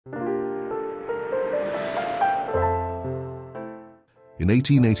In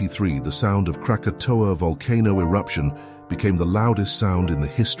 1883, the sound of Krakatoa volcano eruption became the loudest sound in the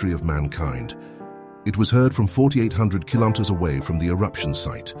history of mankind. It was heard from 4,800 kilometers away from the eruption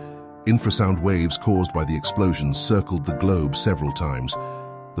site. Infrasound waves caused by the explosions circled the globe several times.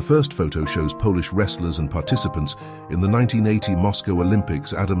 The first photo shows Polish wrestlers and participants in the 1980 Moscow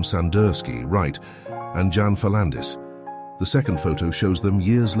Olympics, Adam Sandurski, right, and Jan Falandis. The second photo shows them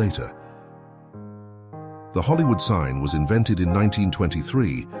years later. The Hollywood sign was invented in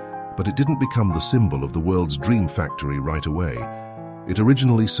 1923, but it didn't become the symbol of the world's dream factory right away. It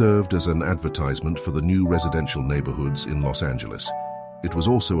originally served as an advertisement for the new residential neighborhoods in Los Angeles. It was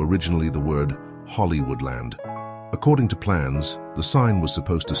also originally the word Hollywoodland. According to plans, the sign was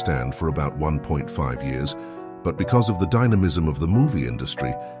supposed to stand for about 1.5 years, but because of the dynamism of the movie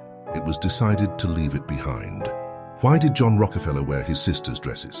industry, it was decided to leave it behind. Why did John Rockefeller wear his sister's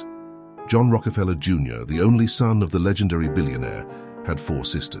dresses? John Rockefeller Jr., the only son of the legendary billionaire, had 4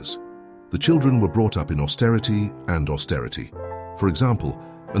 sisters. The children were brought up in austerity and austerity. For example,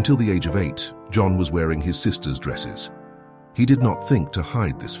 until the age of 8, John was wearing his sister's dresses. He did not think to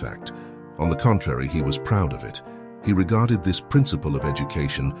hide this fact. On the contrary, he was proud of it. He regarded this principle of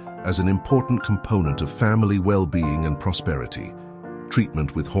education as an important component of family well-being and prosperity.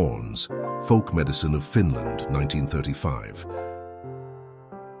 Treatment with horns, folk medicine of Finland, 1935.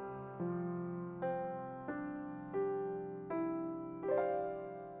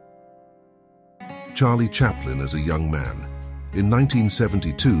 Charlie Chaplin as a young man. In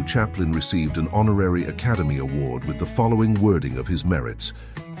 1972, Chaplin received an honorary Academy Award with the following wording of his merits: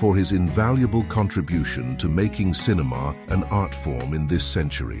 for his invaluable contribution to making cinema an art form in this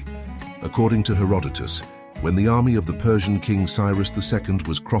century. According to Herodotus, when the army of the Persian king Cyrus II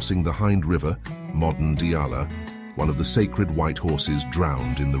was crossing the Hind River, modern Diyala, one of the sacred white horses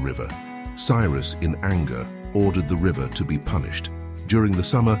drowned in the river. Cyrus, in anger, ordered the river to be punished. During the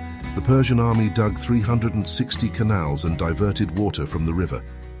summer, the Persian army dug 360 canals and diverted water from the river.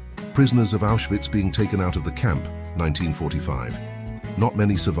 Prisoners of Auschwitz being taken out of the camp, 1945. Not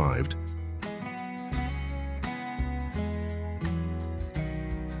many survived.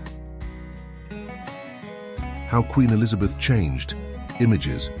 How Queen Elizabeth changed.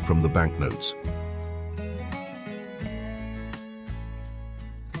 Images from the banknotes.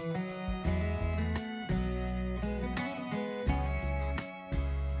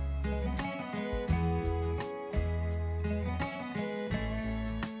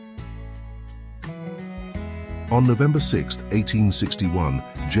 On November 6, 1861,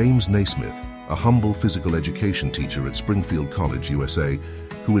 James Naismith, a humble physical education teacher at Springfield College, USA,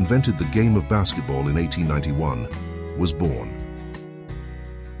 who invented the game of basketball in 1891, was born.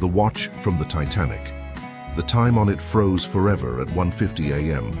 The watch from the Titanic. The time on it froze forever at 1:50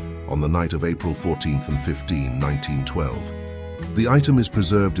 a.m. on the night of April 14 and 15, 1912. The item is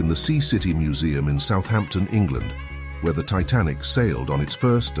preserved in the Sea City Museum in Southampton, England, where the Titanic sailed on its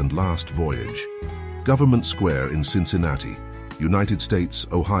first and last voyage. Government Square in Cincinnati, United States,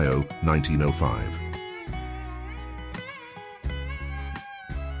 Ohio, 1905.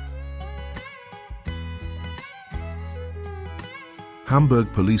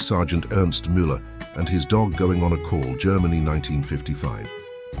 Hamburg Police Sergeant Ernst Müller and his dog going on a call, Germany, 1955.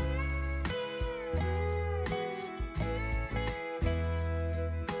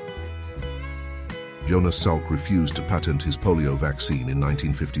 Jonas Salk refused to patent his polio vaccine in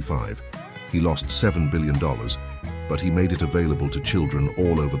 1955. He lost $7 billion, but he made it available to children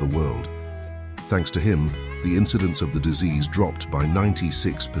all over the world. Thanks to him, the incidence of the disease dropped by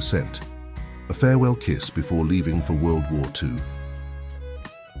 96%. A farewell kiss before leaving for World War II.